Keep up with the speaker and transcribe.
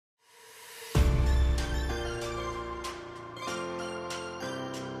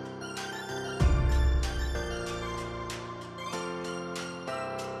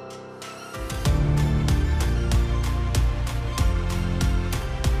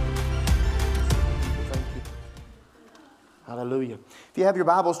Hallelujah. If you have your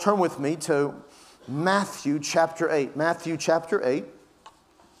Bibles, turn with me to Matthew chapter 8. Matthew chapter 8.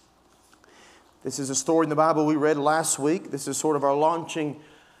 This is a story in the Bible we read last week. This is sort of our launching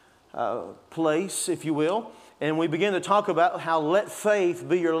place, if you will. And we begin to talk about how let faith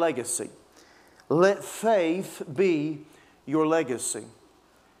be your legacy. Let faith be your legacy.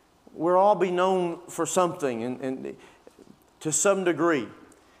 We'll all be known for something and to some degree.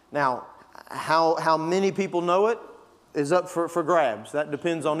 Now, how many people know it is up for grabs. That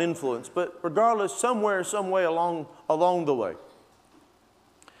depends on influence. But regardless, somewhere, some way along the way,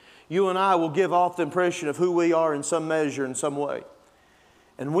 you and I will give off the impression of who we are in some measure, in some way.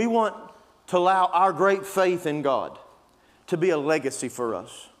 And we want to allow our great faith in God to be a legacy for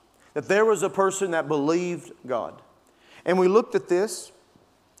us. That there was a person that believed God. And we looked at this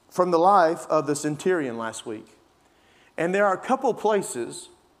from the life of the centurion last week. And there are a couple places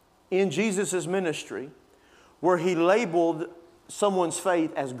in Jesus' ministry where He labeled someone's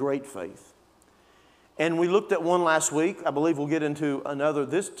faith as great faith. And we looked at one last week. I believe we'll get into another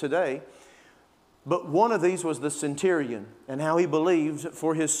today. But one of these was the centurion and how he believed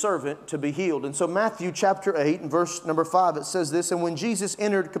for his servant to be healed. And so Matthew chapter 8 and verse number 5, it says this, "And when Jesus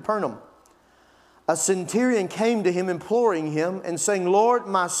entered Capernaum, a centurion came to him imploring him and saying, 'Lord,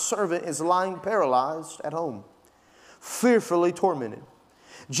 my servant is lying paralyzed at home, fearfully tormented.'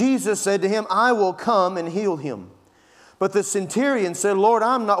 Jesus said to him, 'I will come and heal him.' But the centurion said, 'Lord,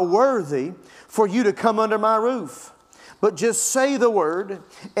 I'm not worthy for you to come under my roof. But just say the word,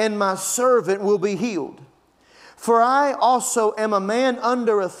 and my servant will be healed. For I also am a man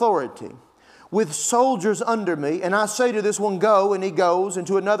under authority, with soldiers under me. And I say to this one, go, and he goes, and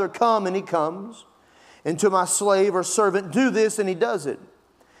to another, come, and he comes. And to my slave or servant, do this, and he does it.'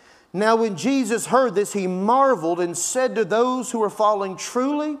 Now when Jesus heard this, He marveled and said to those who were following,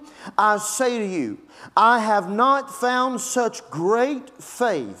 'Truly, I say to you, I have not found such great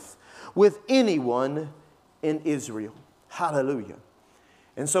faith with anyone in Israel.'" Hallelujah.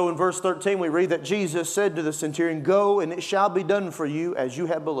 And so in verse 13 we read that Jesus said to the centurion, "Go, and it shall be done for you as you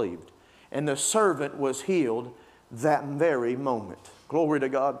have believed." And the servant was healed that very moment. Glory to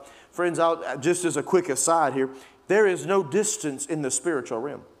God. Friends, just as a quick aside here, there is no distance in the spiritual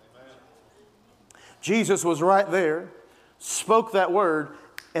realm. Jesus was right there, spoke that word,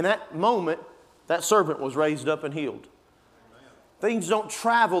 and that moment, that servant was raised up and healed. Things don't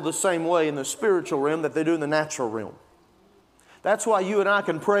travel the same way in the spiritual realm that they do in the natural realm. That's why you and I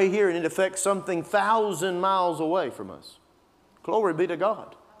can pray here and it affects something 1,000 miles away from us. Glory be to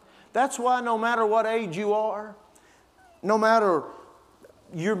God. That's why no matter what age you are, no matter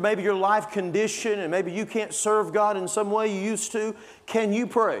maybe your life condition, and maybe you can't serve God in some way you used to, can you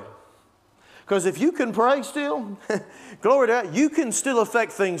pray? Because if you can pray still, glory to God, you can still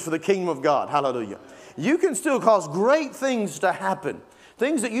affect things for the kingdom of God. Hallelujah. You can still cause great things to happen.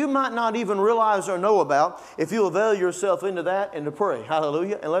 Things that you might not even realize or know about if you avail yourself into that and to pray.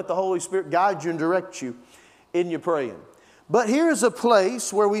 Hallelujah. And let the Holy Spirit guide you and direct you in your praying. But here's a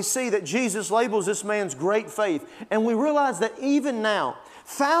place where we see that Jesus labels this man's great faith. And we realize that even now,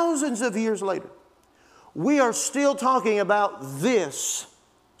 thousands of years later, we are still talking about this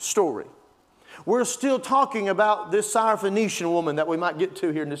story. We're still talking about this Syrophoenician woman that we might get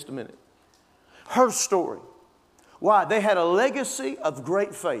to here in just a minute. Her story. Why? They had a legacy of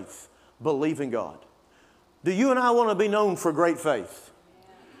great faith, believing God. Do you and I want to be known for great faith?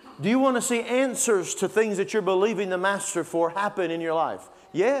 Do you want to see answers to things that you're believing the Master for happen in your life?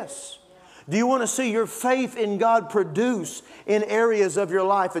 Yes. Do you want to see your faith in God produce in areas of your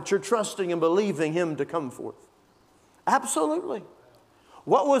life that you're trusting and believing Him to come forth? Absolutely.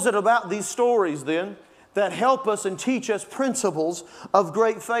 What was it about these stories then that help us and teach us principles of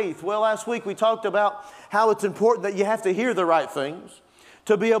great faith? Well, last week we talked about how it's important that you have to hear the right things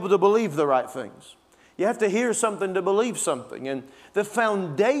to be able to believe the right things. You have to hear something to believe something. And the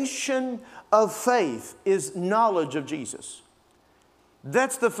foundation of faith is knowledge of Jesus.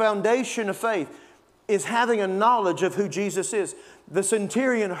 That's the foundation of faith, is having a knowledge of who Jesus is. The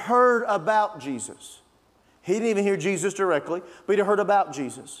centurion heard about Jesus. He didn't even hear Jesus directly, but he heard about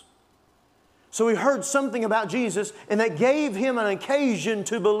Jesus. So he heard something about Jesus, and that gave him an occasion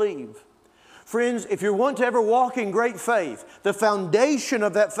to believe. Friends, if you want to ever walk in great faith, the foundation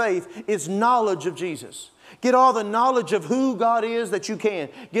of that faith is knowledge of Jesus. Get all the knowledge of who God is that you can.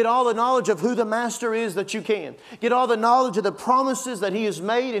 Get all the knowledge of who the Master is that you can. Get all the knowledge of the promises that He has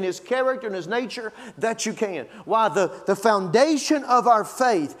made in His character and His nature that you can. Why? The foundation of our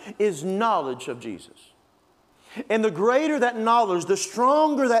faith is knowledge of Jesus. And the greater that knowledge, the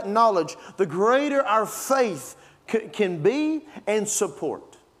stronger that knowledge, the greater our faith can be and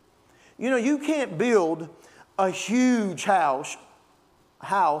support. You know, you can't build a huge house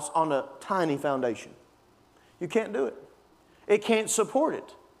on a tiny foundation. You can't do it. It can't support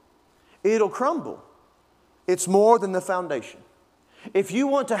it. It'll crumble. It's more than the foundation. If you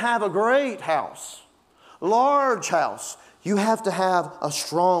want to have a great house, large house, you have to have a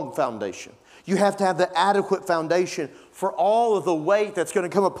strong foundation. You have to have the adequate foundation for all of the weight that's going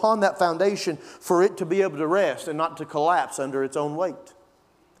to come upon that foundation for it to be able to rest and not to collapse under its own weight.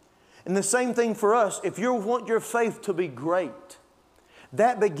 And the same thing for us. If you want your faith to be great,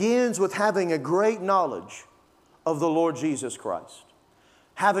 that begins with having a great knowledge of the Lord Jesus Christ.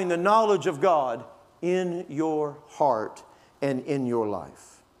 Having the knowledge of God in your heart and in your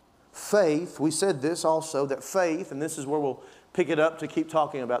life. Faith, we said this also, that faith, and this is where we'll pick it up to keep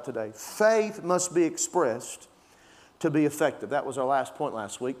talking about today. Faith must be expressed to be effective. That was our last point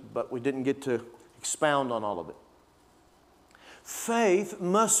last week, but we didn't get to expound on all of it. Faith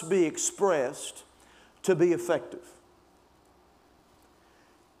must be expressed to be effective.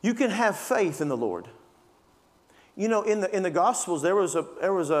 You can have faith in the Lord. You know, in the Gospels, there was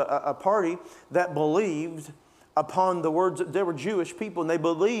a party that believed upon the words. There were Jewish people, and they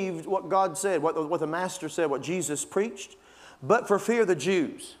believed what God said, what the Master said, what Jesus preached. But for fear of the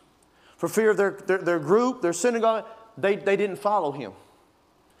Jews, for fear of their group, their synagogue, they didn't follow Him.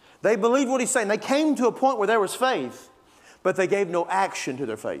 They believed what He's saying. They came to a point where there was faith, but they gave no action to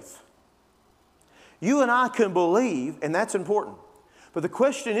their faith. You and I can believe, and that's important. But the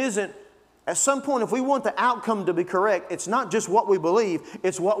question isn't, at some point, if we want the outcome to be correct, it's not just what we believe,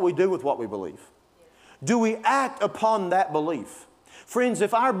 it's what we do with what we believe. Do we act upon that belief? Friends,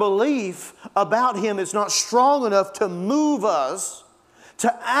 if our belief about Him is not strong enough to move us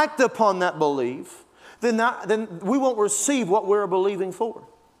to act upon that belief, then we won't receive what we're believing for.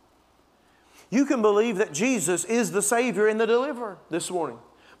 You can believe that Jesus is the Savior and the Deliverer this morning.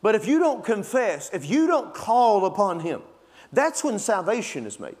 But if you don't confess, if you don't call upon Him, that's when salvation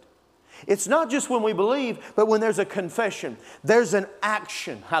is made. It's not just when we believe, but when there's a confession. There's an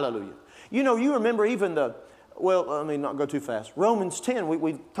action. Hallelujah. You know, you remember even not go too fast. Romans 10,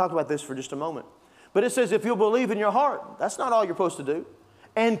 we talked about this for just a moment. But it says if you'll believe in your heart, that's not all you're supposed to do,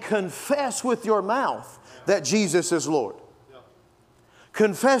 and confess with your mouth that Jesus is Lord. Yeah.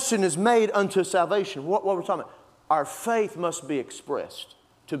 Confession is made unto salvation. What we're talking about? Our faith must be expressed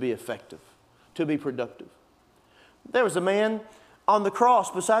to be effective, to be productive. There was a man on the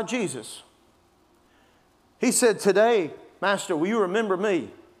cross beside Jesus. He said, "Today, Master, will you remember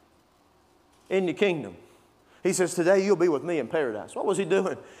me in your kingdom?" He says, "Today you'll be with me in paradise." What was he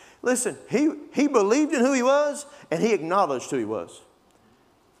doing? Listen, he believed in who he was, and he acknowledged who he was.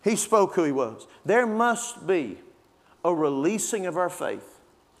 He spoke who he was. There must be a releasing of our faith.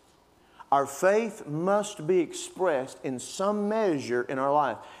 Our faith must be expressed in some measure in our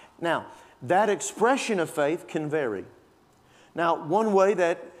life. Now, that expression of faith can vary. Now, one way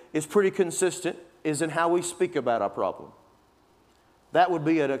that is pretty consistent is in how we speak about our problem. That would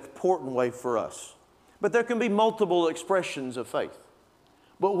be an important way for us. But there can be multiple expressions of faith.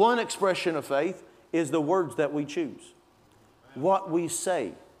 But one expression of faith is the words that we choose. What we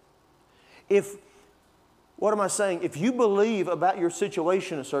say. What am I saying? If you believe about your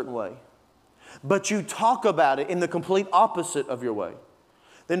situation a certain way, but you talk about it in the complete opposite of your way,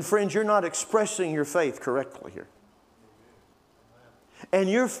 then friends, you're not expressing your faith correctly here. And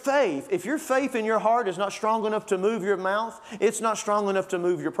your faith, if your faith in your heart is not strong enough to move your mouth, it's not strong enough to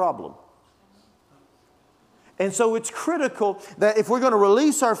move your problem. And so it's critical that if we're going to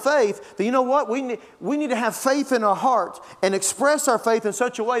release our faith, then you know what? We need to have faith in our heart and express our faith in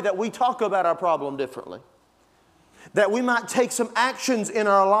such a way that we talk about our problem differently. That we might take some actions in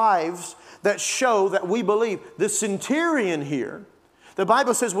our lives that show that we believe. The centurion here, the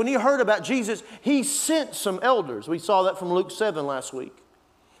Bible says when he heard about Jesus, he sent some elders. We saw that from Luke 7 last week.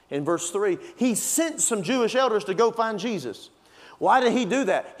 In verse 3, he sent some Jewish elders to go find Jesus. Why did he do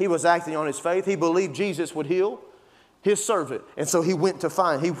that? He was acting on his faith. He believed Jesus would heal his servant. And so he went to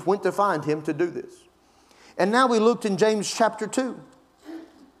find him to do this. And now we looked in James chapter 2.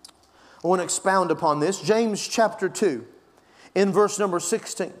 I want to expound upon this. James chapter 2 in verse number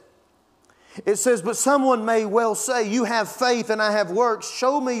 16. It says, "But someone may well say, you have faith and I have works.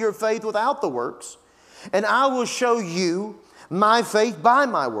 Show me your faith without the works, and I will show you my faith by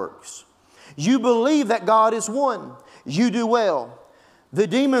my works. You believe that God is one. You do well. The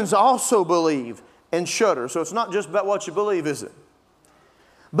demons also believe and shudder." So it's not just about what you believe, is it?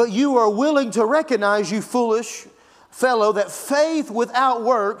 "But you are willing to recognize, you foolish fellow, that faith without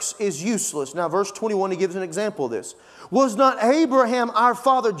works is useless." Now verse 21, he gives an example of this. "Was not Abraham our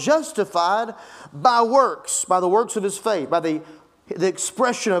father justified by works," by the works of his faith, by the the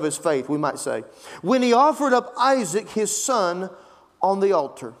expression of his faith, we might say, when he offered up Isaac, his son, on the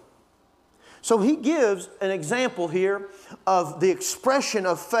altar. So he gives an example here of the expression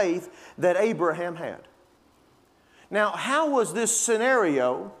of faith that Abraham had. Now, how was this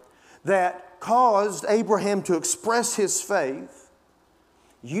scenario that caused Abraham to express his faith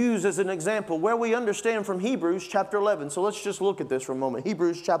used as an example? Well, we understand from Hebrews chapter 11. So let's just look at this for a moment.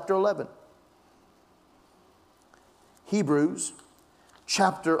 Hebrews chapter 11. Hebrews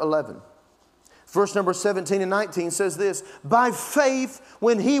chapter 11. Verse number 17 and 19 says this, by faith,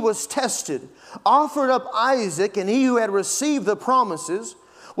 when he was tested, offered up Isaac, and he who had received the promises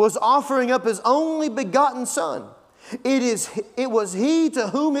was offering up his only begotten son. It was he to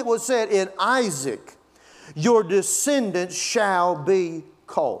whom it was said, in Isaac, your descendants shall be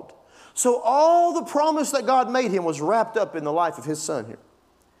called. So all the promise that God made him was wrapped up in the life of his son here.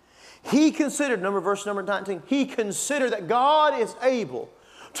 He considered, verse number 19, he considered that God is able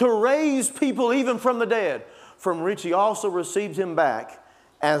to raise people even from the dead, from which he also received him back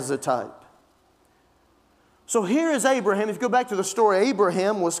as a type. So here is Abraham. If you go back to the story,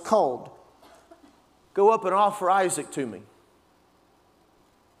 Abraham was called. Go up and offer Isaac to me.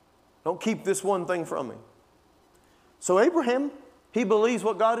 Don't keep this one thing from me. So Abraham, he believes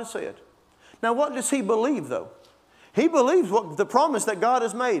what God has said. Now what does he believe though? He believes what the promise that God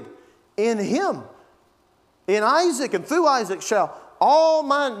has made. In him, in Isaac and through Isaac shall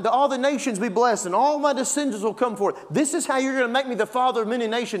all the nations be blessed, and all my descendants will come forth. This is how you're going to make me the father of many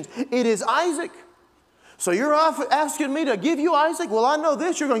nations. It is Isaac. So you're asking me to give you Isaac? Well, I know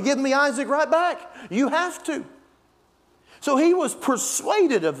this. You're going to give me Isaac right back. You have to. So he was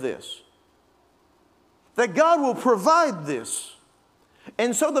persuaded of this, that God will provide this.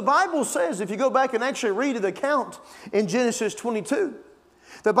 And so the Bible says, if you go back and actually read the account in Genesis 22,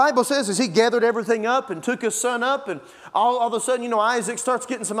 the Bible says as he gathered everything up and took his son up, and all of a sudden, Isaac starts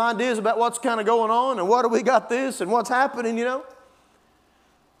getting some ideas about what's kind of going on and what do we got this and what's happening,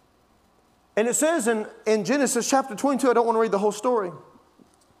 And it says in Genesis chapter 22, I don't want to read the whole story,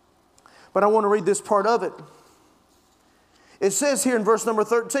 but I want to read this part of it. It says here in verse number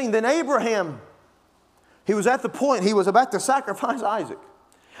 13, then Abraham, he was at the point, he was about to sacrifice Isaac.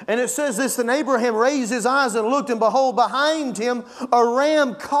 And it says this, then Abraham raised his eyes and looked, and behold, behind him a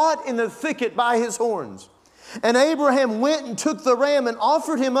ram caught in the thicket by his horns. And Abraham went and took the ram and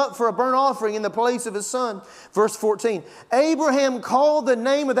offered him up for a burnt offering in the place of his son. Verse 14, Abraham called the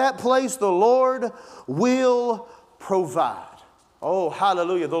name of that place, the Lord will provide. Oh,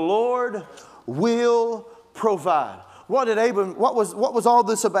 hallelujah. The Lord will provide. What was all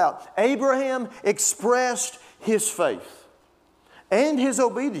this about? Abraham expressed his faith and his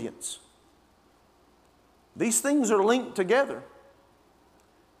obedience. These things are linked together.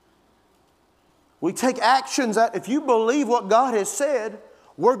 We take actions that if you believe what God has said,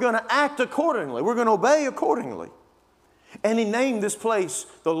 we're going to act accordingly. We're going to obey accordingly. And he named this place,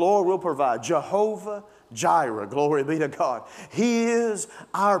 the Lord will provide. Jehovah Jireh, glory be to God. He is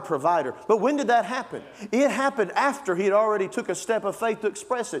our provider. But when did that happen? It happened after he had already took a step of faith to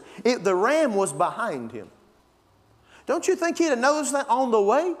express it. The ram was behind him. Don't you think he'd have noticed that on the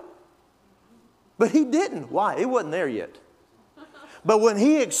way? But he didn't. Why? It wasn't there yet. But when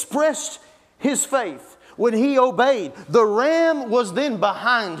he expressed his faith, when he obeyed, the ram was then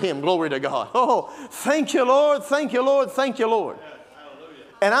behind him. Glory to God. Oh, thank you, Lord. Thank you, Lord. Thank you, Lord.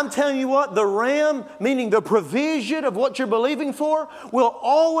 And I'm telling you what, the ram, meaning the provision of what you're believing for, will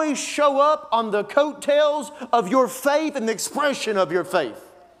always show up on the coattails of your faith and the expression of your faith.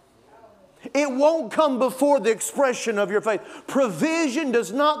 It won't come before the expression of your faith. Provision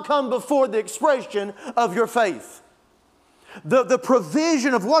does not come before the expression of your faith. The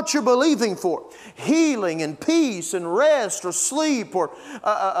provision of what you're believing for, healing and peace and rest or sleep or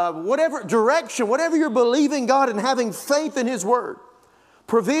whatever direction, whatever you're believing God and having faith in His Word,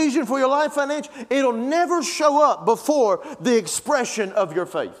 provision for your life financial, it'll never show up before the expression of your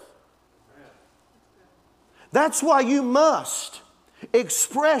faith. That's why you must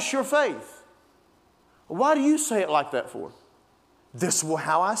express your faith. Why do you say it like that for? This is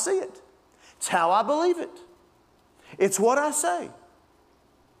how I see it. It's how I believe it. It's what I say.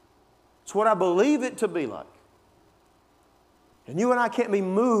 It's what I believe it to be like. And you and I can't be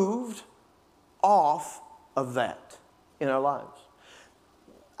moved off of that in our lives.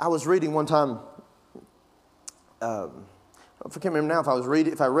 I was reading one time, I can't remember now if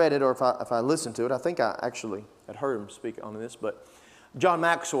I read it or if I listened to it. I think I actually had heard him speak on this. But John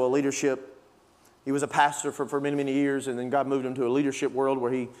Maxwell, leadership, he was a pastor for many, many years, and then God moved him to a leadership world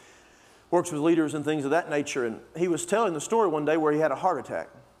where he works with leaders and things of that nature. And he was telling the story one day where he had a heart attack.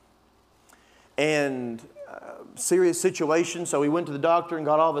 And serious situation. So he went to the doctor and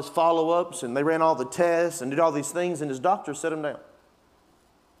got all of his follow-ups, and they ran all the tests and did all these things, and his doctor set him down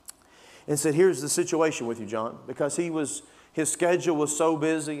and said, here's the situation with you, John, because his schedule was so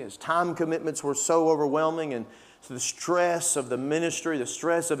busy, his time commitments were so overwhelming, and so the stress of the ministry, the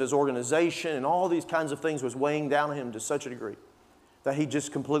stress of his organization, and all these kinds of things was weighing down on him to such a degree that he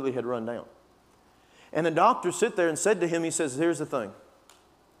just completely had run down. And the doctor sat there and said to him, he says, here's the thing.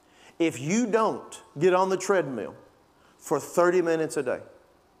 If you don't get on the treadmill for 30 minutes a day,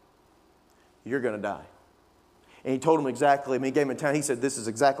 you're going to die. And he told him exactly, he gave him a time, he said, this is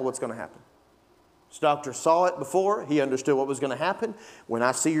exactly what's going to happen. This doctor saw it before. He understood what was going to happen. When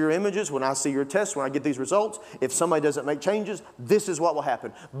I see your images, when I see your tests, when I get these results, if somebody doesn't make changes, this is what will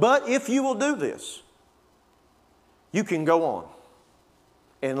happen. But if you will do this, you can go on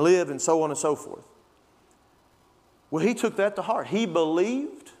and live and so on and so forth. Well, he took that to heart. He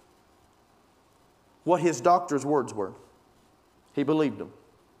believed what his doctor's words were. He believed them.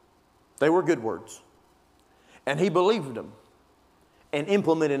 They were good words. And he believed them and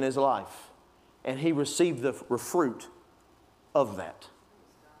implemented in his life. And he received the fruit of that.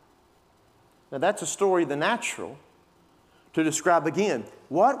 Now that's a story, the natural, to describe again.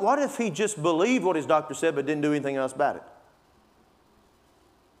 What if he just believed what his doctor said but didn't do anything else about it?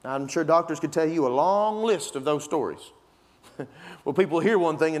 Now, I'm sure doctors could tell you a long list of those stories. Well, people hear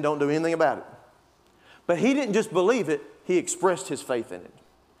one thing and don't do anything about it. But he didn't just believe it, he expressed his faith in it.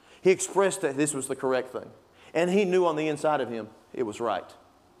 He expressed that this was the correct thing. And he knew on the inside of him it was right.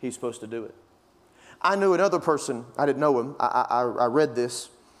 He's supposed to do it. I knew another person, I didn't know him, I read this.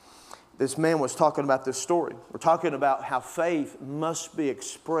 This man was talking about this story. We're talking about how faith must be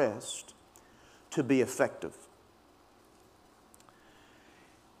expressed to be effective.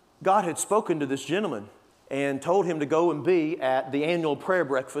 God had spoken to this gentleman and told him to go and be at the annual prayer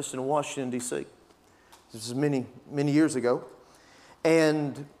breakfast in Washington, D.C. This is many, many years ago.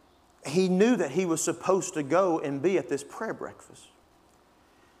 And he knew that he was supposed to go and be at this prayer breakfast.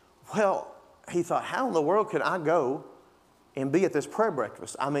 Well, he thought, how in the world could I go and be at this prayer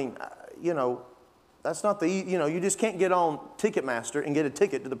breakfast? I mean, that's not you just can't get on Ticketmaster and get a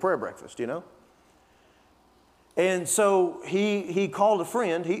ticket to the prayer breakfast, And so he called a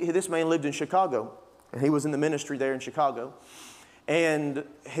friend. This man lived in Chicago, and he was in the ministry there in Chicago. And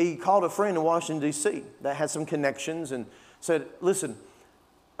he called a friend in Washington, D.C. that had some connections and said, listen,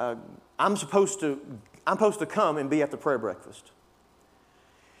 I'm supposed to come and be at the prayer breakfast.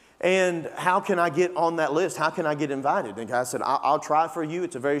 And how can I get on that list? How can I get invited? And the guy said, I'll try for you.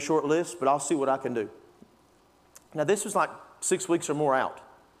 It's a very short list, but I'll see what I can do. Now, this was like 6 weeks or more out.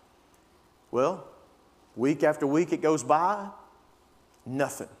 Well, week after week it goes by,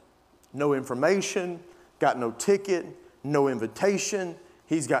 nothing. No information, got no ticket, no invitation.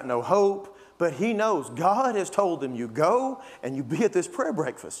 He's got no hope. But he knows God has told him, you go and you be at this prayer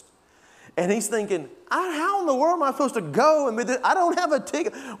breakfast. And he's thinking, how in the world am I supposed to go and be this? I don't have a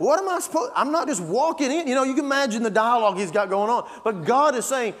ticket. What am I supposed? I'm not just walking in. You can imagine the dialogue he's got going on. But God is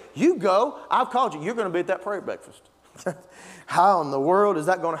saying, you go. I've called you. You're going to be at that prayer breakfast. How in the world is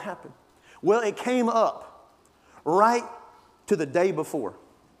that going to happen? Well, it came up right to the day before.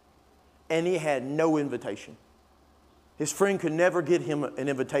 And he had no invitation. His friend could never get him an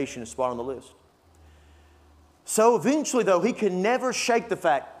invitation, a spot on the list. So eventually, though, he could never shake the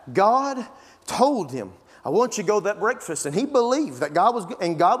fact God told him, I want you to go to that breakfast. And he believed that God was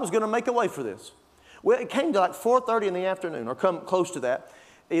going to make a way for this. Well, it came to like 4:30 in the afternoon, or come close to that.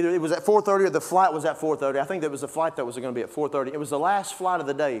 Either it was at 4:30 or the flight was at 4:30. I think that was the flight that was going to be at 4:30. It was the last flight of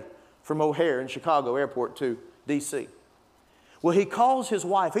the day from O'Hare in Chicago Airport to D.C. Well, he calls his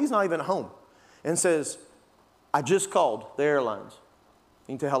wife. He's not even at home. And says, I just called the airlines.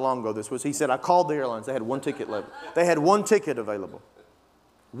 You can tell how long ago this was. He said, I called the airlines. They had one ticket left. They had one ticket available.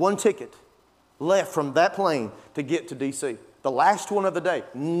 One ticket left from that plane to get to D.C. The last one of the day.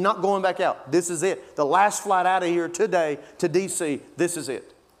 Not going back out. This is it. The last flight out of here today to D.C. This is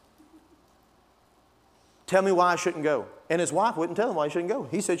it. Tell me why I shouldn't go. And his wife wouldn't tell him why he shouldn't go.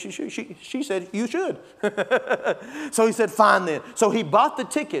 He said she should. She said you should. So he said, fine then. So he bought the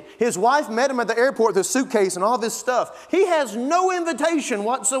ticket. His wife met him at the airport with a suitcase and all this stuff. He has no invitation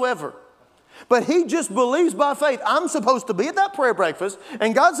whatsoever. But he just believes by faith, I'm supposed to be at that prayer breakfast,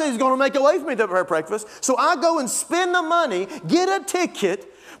 and God says He's going to make a way for me at that prayer breakfast. So I go and spend the money, get a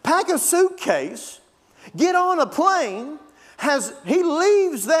ticket, pack a suitcase, get on a plane. He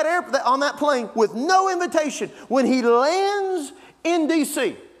leaves on that plane with no invitation. When he lands in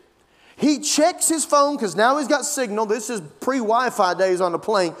D.C., he checks his phone because now he's got signal. This is pre-Wi-Fi days on the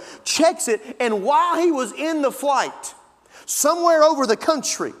plane. Checks it, and while he was in the flight, somewhere over the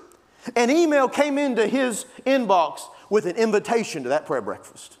country, An email came into his inbox with an invitation to that prayer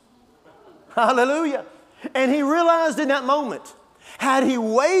breakfast. Hallelujah. And he realized in that moment, had he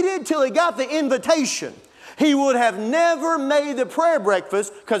waited till he got the invitation, he would have never made the prayer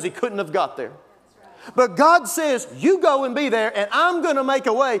breakfast because he couldn't have got there. But God says, you go and be there and I'm going to make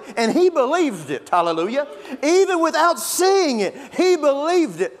a way. And he believed it. Hallelujah. Even without seeing it, he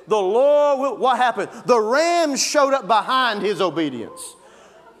believed it. The Lord will, what happened? The ram showed up behind his obedience.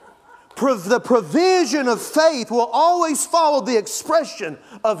 The provision of faith will always follow the expression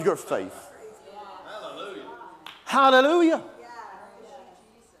of your faith. Hallelujah. Hallelujah.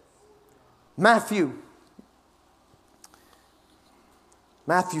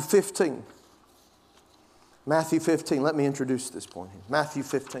 Matthew 15. Matthew 15. Let me introduce this point here. Matthew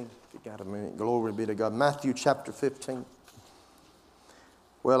 15. If you got a minute, glory be to God. Matthew chapter 15.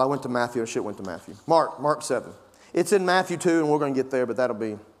 Well, I went to Matthew. I should have went to Matthew. Mark 7. It's in Matthew 2, and we're going to get there, but that'll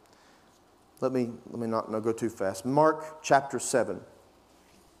be... Let me not go too fast. Mark chapter 7.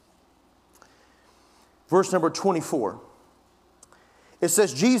 Verse number 24. It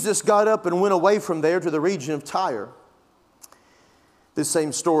says, Jesus got up and went away from there to the region of Tyre. This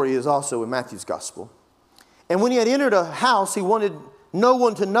same story is also in Matthew's Gospel. And when he had entered a house, he wanted no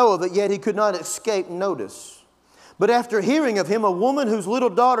one to know of it, yet he could not escape notice. But after hearing of him, a woman whose little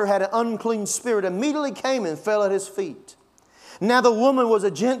daughter had an unclean spirit immediately came and fell at his feet. Now the woman was a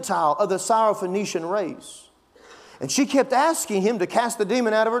Gentile of the Syrophoenician race. And she kept asking him to cast the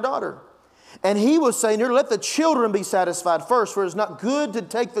demon out of her daughter. And he was saying to her, let the children be satisfied first, for it is not good to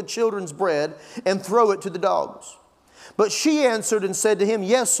take the children's bread and throw it to the dogs. But she answered and said to him,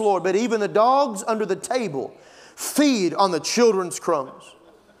 yes, Lord, but even the dogs under the table feed on the children's crumbs.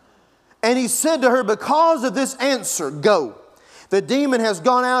 And he said to her, because of this answer, go. The demon has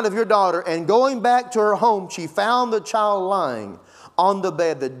gone out of your daughter. And going back to her home, she found the child lying on the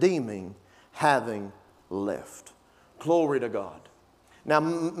bed, the demon having left. Glory to God. Now,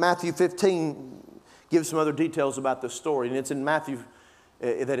 Matthew 15 gives some other details about this story. And it's in Matthew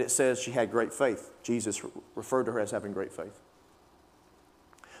that it says she had great faith. Jesus referred to her as having great faith.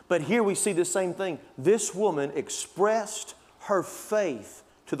 But here we see the same thing. This woman expressed her faith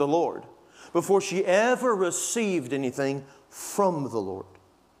to the Lord before she ever received anything from the Lord.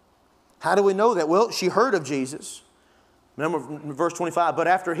 How do we know that? Well, she heard of Jesus. Remember verse 25, but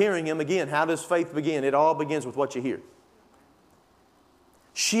after hearing him again, how does faith begin? It all begins with what you hear.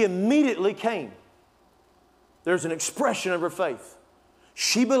 She immediately came. There's an expression of her faith.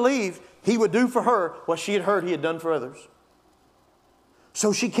 She believed he would do for her what she had heard he had done for others.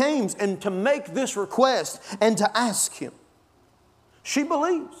 So she came and to make this request and to ask him. She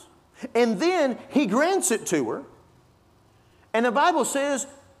believes. And then he grants it to her. And the Bible says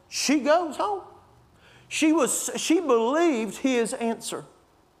she goes home. She believed his answer.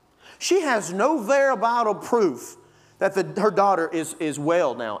 She has no verifiable proof that her daughter is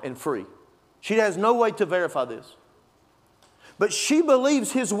well now and free. She has no way to verify this. But she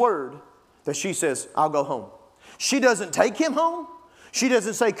believes his word that she says, I'll go home. She doesn't take him home. She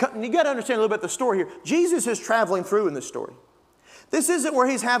doesn't say, you got to understand a little bit the story here. Jesus is traveling through in this story. This isn't where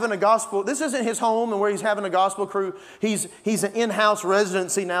he's having a gospel. This isn't his home and where he's having a gospel crew. He's an in-house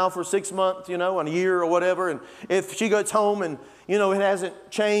residency now for 6 months, and a year or whatever. And if she goes home and, it hasn't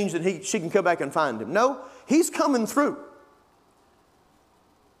changed, then she can come back and find him. No, he's coming through.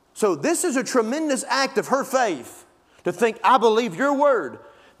 So this is a tremendous act of her faith to think, I believe your word,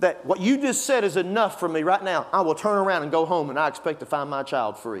 that what you just said is enough for me right now. I will turn around and go home and I expect to find my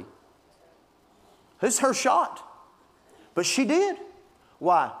child free. This is her shot. But she did.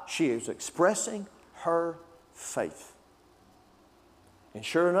 Why? She is expressing her faith. And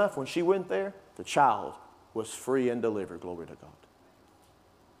sure enough, when she went there, the child was free and delivered. Glory to God.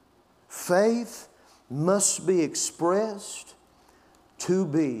 Faith must be expressed to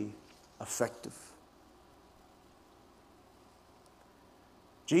be effective.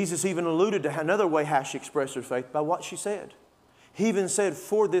 Jesus even alluded to another way how she expressed her faith by what she said. He even said,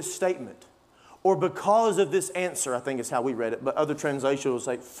 for this statement, or because of this answer, I think is how we read it, but other translations will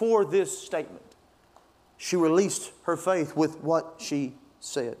say, for this statement. She released her faith with what she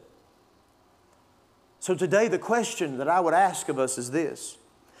said. So today the question that I would ask of us is this.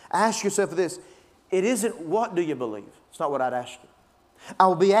 Ask yourself this. It isn't what do you believe. It's not what I'd ask you. I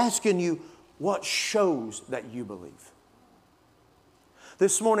will be asking you what shows that you believe.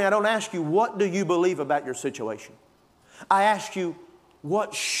 This morning I don't ask you what do you believe about your situation. I ask you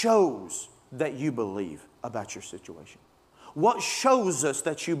what shows that you believe about your situation. What shows us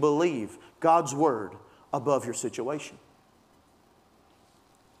that you believe God's word above your situation?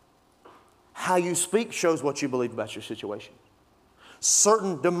 How you speak shows what you believe about your situation.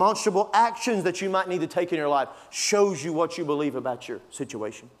 certain demonstrable actions that you might need to take in your life shows you what you believe about your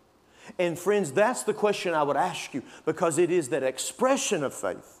situation. And friends, that's the question I would ask you, because it is that expression of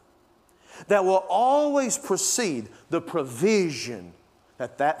faith that will always precede the provision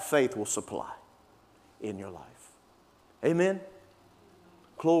that faith will supply in your life. Amen?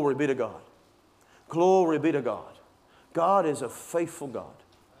 Glory be to God. Glory be to God. God is a faithful God.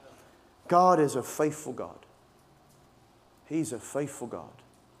 God is a faithful God. He's a faithful God.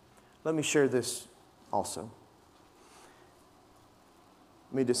 Let me share this also.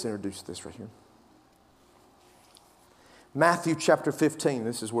 Let me just introduce this right here. Matthew chapter 15.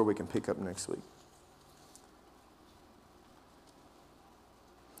 This is where we can pick up next week.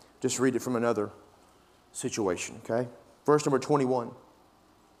 Just read it from another situation, okay? Verse number 21.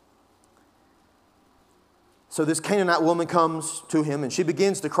 So this Canaanite woman comes to him and she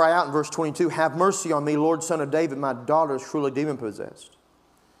begins to cry out in verse 22, "Have mercy on me, Lord, Son of David, my daughter is truly demon-possessed."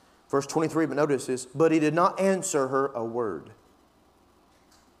 Verse 23, but notice this, but he did not answer her a word.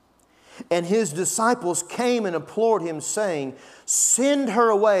 And his disciples came and implored him, saying, "Send her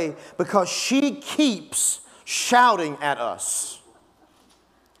away, because she keeps shouting at us."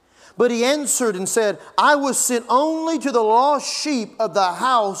 But he answered and said, "I was sent only to the lost sheep of the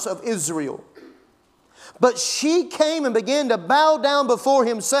house of Israel." But she came and began to bow down before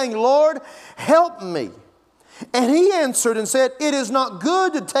him, saying, "Lord, help me." And he answered and said, "It is not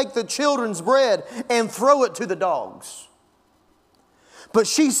good to take the children's bread and throw it to the dogs." But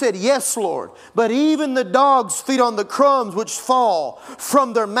she said, "Yes, Lord, but even the dogs feed on the crumbs which fall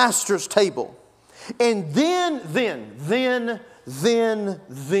from their master's table." And then,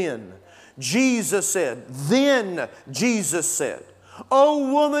 Jesus said,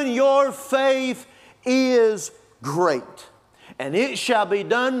 "O woman, your faith is great, and it shall be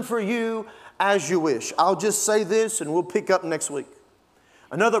done for you as you wish." I'll just say this and we'll pick up next week.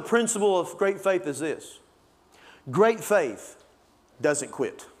 Another principle of great faith is this: great faith doesn't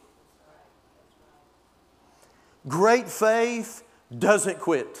quit. Great faith doesn't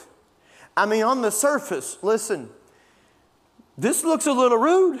quit. I mean, on the surface, listen, this looks a little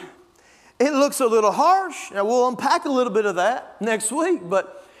rude. It looks a little harsh. Now, we'll unpack a little bit of that next week,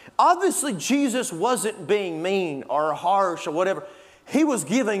 but obviously Jesus wasn't being mean or harsh or whatever. He was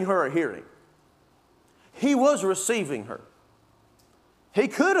giving her a hearing. He was receiving her. He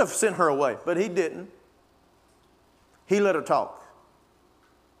could have sent her away, but he didn't. He let her talk.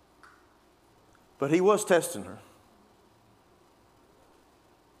 But he was testing her.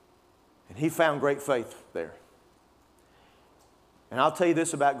 And he found great faith there. And I'll tell you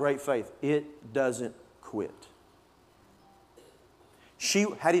this about great faith: it doesn't quit.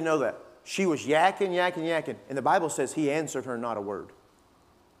 How do you know that? She was yakking. And the Bible says he answered her not a word.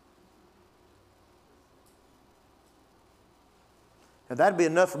 Now that'd be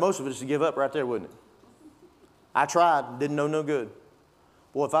enough for most of us to give up right there, wouldn't it? I tried, didn't know no good.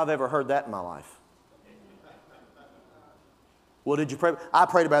 Boy, if I've ever heard that in my life. Well, did you pray? I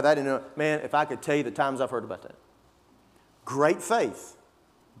prayed about that, and man, if I could tell you the times I've heard about that. Great faith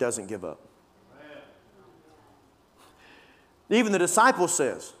doesn't give up. Even the disciple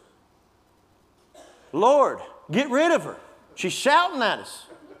says, "Lord, get rid of her. She's shouting at us."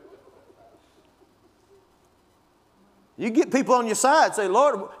 You get people on your side, say,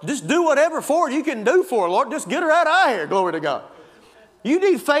 "Lord, just do whatever for her you can do for her, Lord. Just get her out of here." Glory to God. You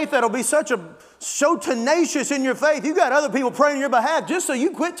need faith that'll be so tenacious in your faith. You got other people praying on your behalf just so you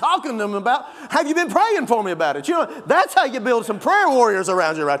quit talking to them about, "Have you been praying for me about it?" You know, that's how you build some prayer warriors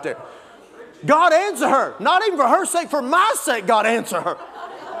around you right there. God answer her. Not even for her sake, for my sake, God answer her.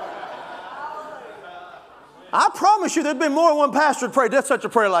 I promise you there's been more than one pastor that prayed such a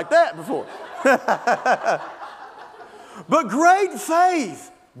prayer like that before. But great faith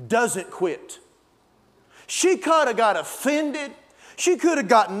doesn't quit. She could have got offended. She could have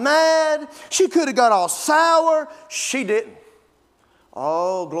got mad. She could have got all sour. She didn't.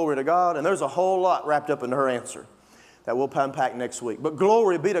 Oh, glory to God. And there's a whole lot wrapped up in her answer that we'll unpack next week. But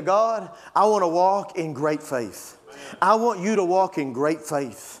glory be to God. I want to walk in great faith. I want you to walk in great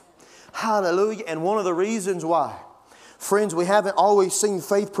faith. Hallelujah. And one of the reasons why, friends, we haven't always seen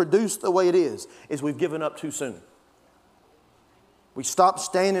faith produced the way it is we've given up too soon. We stopped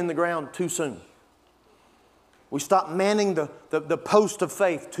standing the ground too soon. We stopped manning the post of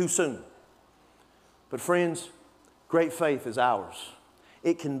faith too soon. But friends, great faith is ours.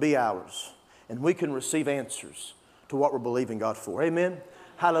 It can be ours. And we can receive answers to what we're believing God for. Amen?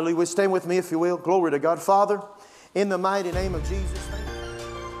 Hallelujah. Stand with me if you will. Glory to God. Father, in the mighty name of Jesus.